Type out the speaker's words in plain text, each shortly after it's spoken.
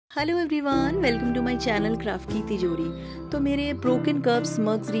Hello everyone, welcome to my channel craft की तिजोरी। तो मेरे broken cups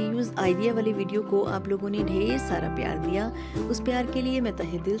mugs reuse idea वाले वीडियो को आप लोगों ने ढेर सारा प्यार दिया। उस प्यार के लिए मैं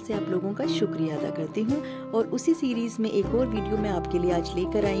तहे दिल से आप लोगों का शुक्रिया अदा करती हूँ। और उसी सीरीज़ में एक और वीडियो मैं आपके लिए आज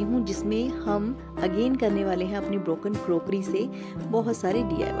लेकर आई हूँ, जिसमें हम अगेन करने वाले हैं अपनी ब्रोकन क्रॉकरी से बहुत सारे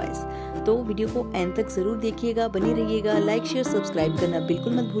DIYs। तो वीडियो को एंड तक ज़रूर देखिएगा, बने रहिएगा। लाइक शेयर सब्सक्राइब करना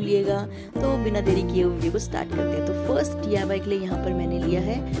बिल्कुल मत भूलिएगा। तो बिना देरी किए वीडियो को स्टार्ट करते हैं। तो फर्स्ट DIY के लिए यहाँ पर मैंने लिया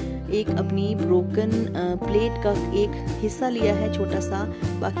है एक अपनी ब्रोकन प्लेट का एक हिस्सा लिया है छोटा सा।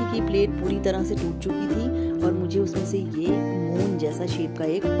 बाकी की प्लेट पूरी तरह से टूट चुकी थी और मुझे उसमें से ये मून जैसा शेप का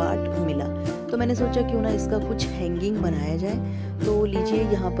एक पार्ट मिला। तो मैंने सोचा क्यों ना इसका कुछ हैंगिंग बनाया जाए। तो लीजिए,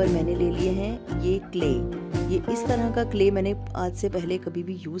 यहाँ पर मैंने ले लिए हैं ये क्ले। ये इस तरह का क्ले मैंने आज से पहले कभी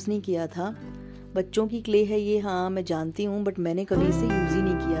भी यूज़ नहीं किया था। बच्चों की क्ले है ये, हाँ मैं जानती हूँ, बट मैंने कभी इसे यूज़ ही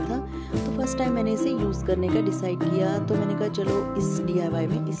नहीं किया था। तो फर्स्ट टाइम मैंने इसे यूज़ करने का डिसाइड किया। तो मैंने कहा चलो इस DIY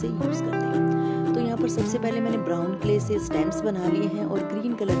में इसे यूज़ करते हैं। तो यहाँ पर सबसे पहले मैंने ब्राउन क्ले से स्टैम्प्स बना लिए हैं और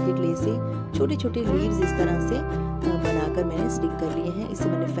ग्रीन कलर के क्ले से छोटे छोटे लीव्स इस तरह से बनाकर मैंने स्टिक कर लिए हैं। इसे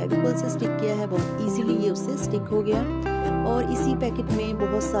मैंने फेविकॉल से स्टिक किया है, बहुत ईजीली ये उससे स्टिक हो गया। और इसी पैकेट में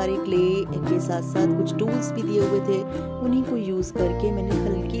बहुत सारे क्ले के साथ साथ कुछ टूल्स भी दिए हुए थे, उन्हीं को यूज़ करके मैंने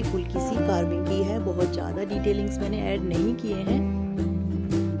हल्की फुल्की सी कार्विंग की है। बहुत ज़्यादा डिटेलिंग्स मैंने ऐड नहीं किए हैं,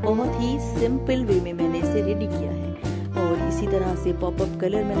 बहुत ही सिंपल वे में मैंने इसे रेडी किया है। और इसी तरह से पॉपअप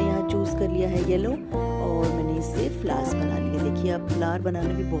कलर मैंने यहाँ चूज़ कर लिया है येलो, और मैंने इससे फ्लावर्स बना लिए। देखिए, अब फ्लावर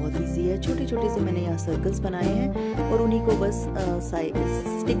बनाना भी बहुत ईजी है। छोटे छोटे से मैंने यहाँ सर्कल्स बनाए हैं और उन्हीं को बस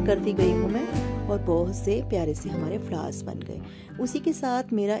स्टिक करती गई हूँ मैं, और बहुत से प्यारे से हमारे फ्लावर्स बन गए। उसी के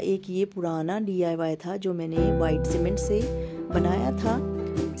साथ मेरा एक ये पुराना DIY था जो मैंने वाइट सीमेंट से बनाया था।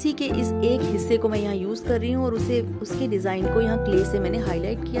 इसी के इस एक हिस्से को मैं यहाँ यूज़ कर रही हूँ और उसके डिज़ाइन को यहाँ क्ले से मैंने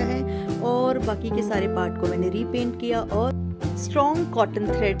हाईलाइट किया है, और बाकी के सारे पार्ट को मैंने रीपेंट किया और स्ट्रॉन्ग कॉटन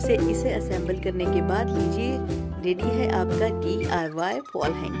थ्रेड से इसे असेंबल करने के बाद लीजिए रेडी है आपका DIY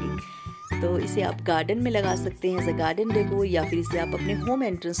वॉल हैंगिंग। तो इसे आप गार्डन में लगा सकते हैं एज अ गार्डन डेकोर, या फिर इसे आप अपने होम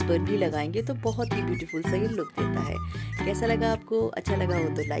एंट्रेंस पर भी लगाएंगे तो बहुत ही ब्यूटीफुल सा ये लुक देता है। कैसा लगा आपको? अच्छा लगा हो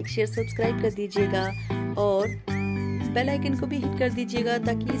तो लाइक शेयर सब्सक्राइब कर दीजिएगा और बेल आइकन को भी हिट कर दीजिएगा,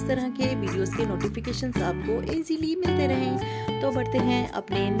 ताकि इस तरह के वीडियोस के नोटिफिकेशंस आपको इजीली मिलते रहें। तो बढ़ते हैं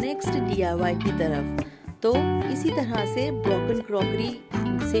अपने नेक्स्ट DIY की तरफ। तो इसी तरह से ब्रोकन क्रॉकरी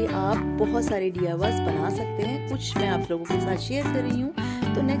से आप बहुत सारे DIYs बना सकते हैं। कुछ मैं आप लोगों के साथ शेयर कर रही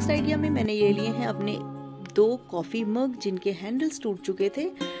हूँ। तो नेक्स्ट आइडिया में मैंने ये लिए हैं अपने 2 कॉफ़ी मग जिनके हैंडल्स टूट चुके थे,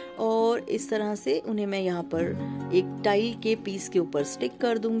 और इस तरह से उन्हें मैं यहाँ पर एक टाइल के पीस के ऊपर स्टिक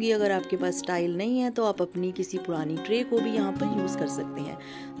कर दूंगी। अगर आपके पास टाइल नहीं है तो आप अपनी किसी पुरानी ट्रे को भी यहाँ पर यूज़ कर सकते हैं।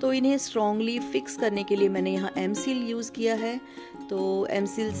 तो इन्हें स्ट्रॉन्गली फिक्स करने के लिए मैंने यहाँ एमसील यूज़ किया है। तो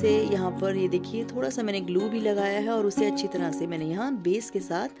एमसील से यहाँ पर ये देखिए थोड़ा सा मैंने ग्लू भी लगाया है, और उसे अच्छी तरह से मैंने यहाँ बेस के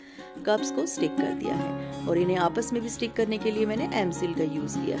साथ कप्स को स्टिक कर दिया है। और इन्हें आपस में भी स्टिक करने के लिए मैंने एमसील का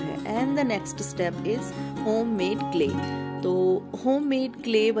यूज़ किया है। And the next step is homemade clay. तो होममेड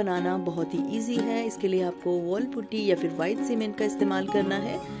क्ले बनाना बहुत ही इजी है। इसके लिए आपको वॉल पुट्टी या फिर वाइट सीमेंट का इस्तेमाल करना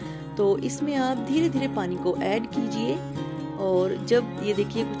है। तो इसमें आप धीरे धीरे पानी को ऐड कीजिए, और जब ये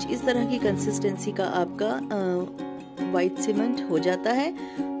देखिए कुछ इस तरह की कंसिस्टेंसी का आपका वाइट सीमेंट हो जाता है,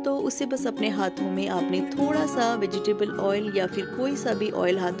 तो उसे बस अपने हाथों में आपने थोड़ा सा वेजिटेबल ऑयल या फिर कोई सा भी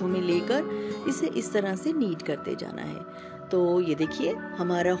ऑयल हाथों में लेकर इसे इस तरह से नीड करते जाना है। तो ये देखिए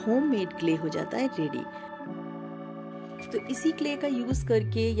हमारा होममेड क्ले हो जाता है रेडी। तो इसी क्ले का यूज़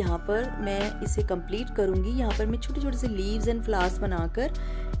करके यहाँ पर मैं इसे कंप्लीट करूँगी। यहाँ पर मैं छोटे छोटे से लीव्स एंड फ्लावर्स बनाकर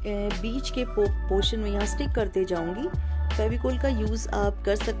बीच के पोर्शन में यहाँ स्टिक करते जाऊँगी। फेविकोल का यूज़ आप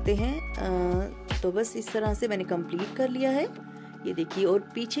कर सकते हैं। तो बस इस तरह से मैंने कंप्लीट कर लिया है, ये देखिए। और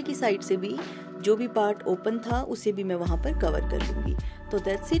पीछे की साइड से भी जो भी पार्ट ओपन था उसे भी मैं वहाँ पर कवर कर लूँगी। तो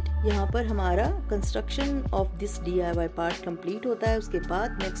दैट्स इट। यहाँ पर हमारा construction of this DIY part complete होता है। उसके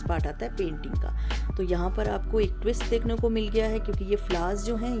बाद नेक्स्ट पार्ट आता है पेंटिंग का। तो यहाँ पर आपको एक ट्विस्ट देखने को मिल गया है, क्योंकि ये फ्लावर्स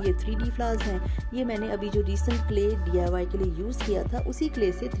जो हैं ये 3D फ्लावर्स हैं। ये मैंने अभी जो रिसेंट क्ले DIY के लिए यूज़ किया था उसी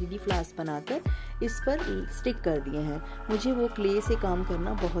क्ले से 3D फ्लावर्स बनाकर इस पर स्टिक कर दिए हैं। मुझे वो क्ले से काम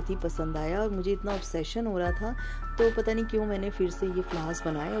करना बहुत ही पसंद आया और मुझे इतना ऑब्सेशन हो रहा था, तो पता नहीं क्यों मैंने फिर से ये फ्लावर्स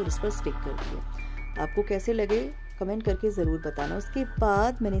बनाए और इस पर स्टिक कर दिए। आपको कैसे लगे कमेंट करके ज़रूर बताना। उसके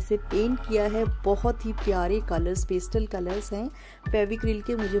बाद मैंने इसे पेंट किया है। बहुत ही प्यारे कलर्स, पेस्टल कलर्स हैं फेविक्रिल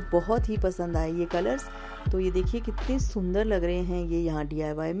के, मुझे बहुत ही पसंद आए ये कलर्स। तो ये देखिए कितने सुंदर लग रहे हैं ये यहाँ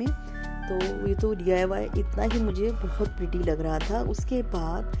DIY में। तो ये तो DIY इतना ही मुझे बहुत प्रिटी लग रहा था। उसके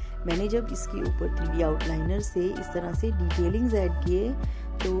बाद मैंने जब इसके ऊपर 3D आउटलाइनर से इस तरह से डिटेलिंग्स ऐड किए,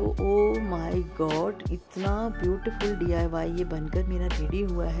 तो ओ माय गॉड, इतना ब्यूटीफुल DIY ये बनकर मेरा रेडी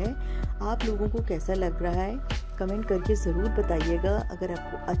हुआ है। आप लोगों को कैसा लग रहा है कमेंट करके ज़रूर बताइएगा। अगर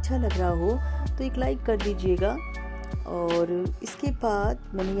आपको अच्छा लग रहा हो तो एक लाइक कर दीजिएगा। और इसके बाद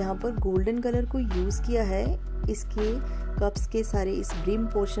मैंने यहाँ पर गोल्डन कलर को यूज़ किया है इसके कप्स के सारे इस ब्रिम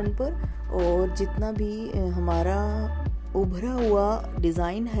पोर्शन पर, और जितना भी हमारा उभरा हुआ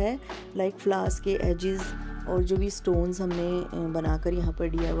डिज़ाइन है लाइक फ्लावर्स के एजेस और जो भी स्टोन्स हमने बनाकर यहाँ पर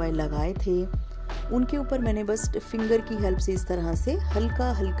DIY लगाए थे उनके ऊपर मैंने बस फिंगर की हेल्प से इस तरह से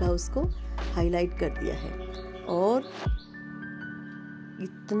हल्का हल्का उसको हाईलाइट कर दिया है। और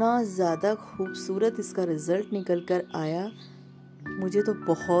इतना ज़्यादा खूबसूरत इसका रिज़ल्ट निकल कर आया, मुझे तो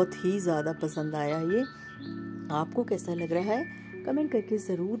बहुत ही ज़्यादा पसंद आया। ये आपको कैसा लग रहा है कमेंट करके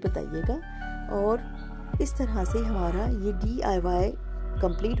ज़रूर बताइएगा। और इस तरह से हमारा ये DIY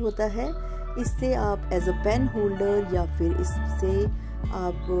कंप्लीट होता है। इससे आप एज अ पेन होल्डर या फिर इससे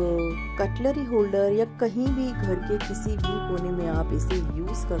आप कटलरी होल्डर या कहीं भी घर के किसी भी कोने में आप इसे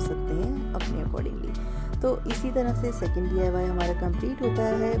यूज़ कर सकते हैं अपने अकॉर्डिंगली। तो इसी तरह से सेकंड DIY हमारा कंप्लीट होता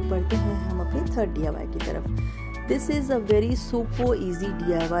है। बढ़ते हैं हम अपने थर्ड DIY की तरफ। This is a very super easy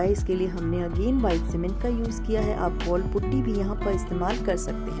DIY। इसके लिए हमने अगेन वाइट सीमेंट का यूज़ किया है। आप वॉल पुट्टी भी यहाँ पर इस्तेमाल कर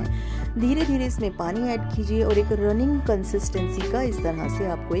सकते हैं। धीरे धीरे इसमें पानी ऐड कीजिए और एक रनिंग कंसिस्टेंसी का इस तरह से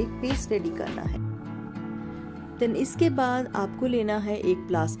आपको एक पेस्ट रेडी करना है। देन इसके बाद आपको लेना है एक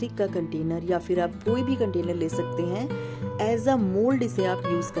प्लास्टिक का कंटेनर या फिर आप कोई भी कंटेनर ले सकते हैं। एज अ मोल्ड इसे आप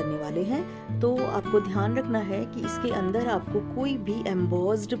यूज़ करने वाले हैं, तो आपको ध्यान रखना है कि इसके अंदर आपको कोई भी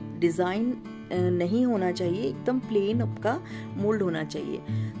एम्बॉस्ड डिज़ाइन नहीं होना चाहिए, एकदम प्लेन आपका मोल्ड होना चाहिए।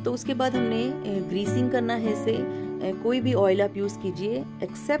 तो उसके बाद हमने ग्रीसिंग करना है इसे। कोई भी ऑयल आप यूज़ कीजिए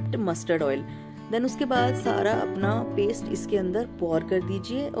एक्सेप्ट मस्टर्ड ऑयल। देन उसके बाद सारा अपना पेस्ट इसके अंदर पॉर कर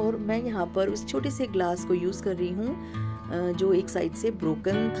दीजिए। और मैं यहाँ पर उस छोटे से ग्लास को यूज़ कर रही हूँ जो एक साइड से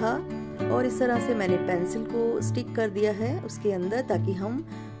ब्रोकन था, और इस तरह से मैंने पेंसिल को स्टिक कर दिया है उसके अंदर ताकि हम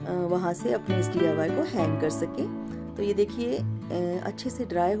वहाँ से अपने इस DIY को हैंग कर सके। तो ये देखिए अच्छे से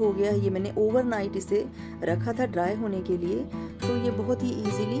ड्राई हो गया है। ये मैंने ओवरनाइट इसे रखा था ड्राई होने के लिए, तो ये बहुत ही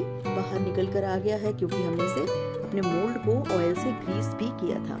इजीली बाहर निकल कर आ गया है क्योंकि हमने इसे अपने मोल्ड को ऑयल से ग्रीस भी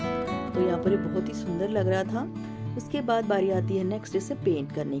किया था। तो यहाँ पर ये बहुत ही सुंदर लग रहा था। उसके बाद बारी आती है नेक्स्ट इसे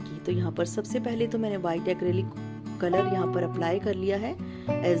पेंट करने की। तो यहाँ पर सबसे पहले तो मैंने वाइट एक्रेलिक कलर यहाँ पर अप्लाई कर लिया है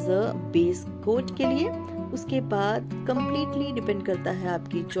एज अ बेस कोट के लिए। उसके बाद कम्प्लीटली डिपेंड करता है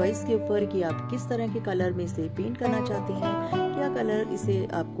आपकी चॉइस के ऊपर कि आप किस तरह के कलर में इसे पेंट करना चाहते हैं, क्या कलर इसे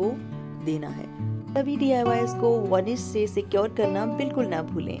आपको देना है। सभी DIYs को वार्निश से सिक्योर करना बिल्कुल ना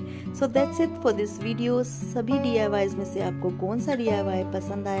भूलें। So that's it for this video. सभी DIYs में से आपको कौन सा DIY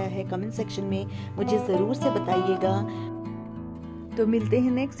पसंद आया है कमेंट सेक्शन में मुझे ज़रूर से बताइएगा। तो मिलते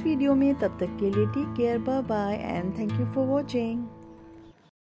हैं नेक्स्ट वीडियो में, तब तक के लिए take care, bye bye and thank you for watching.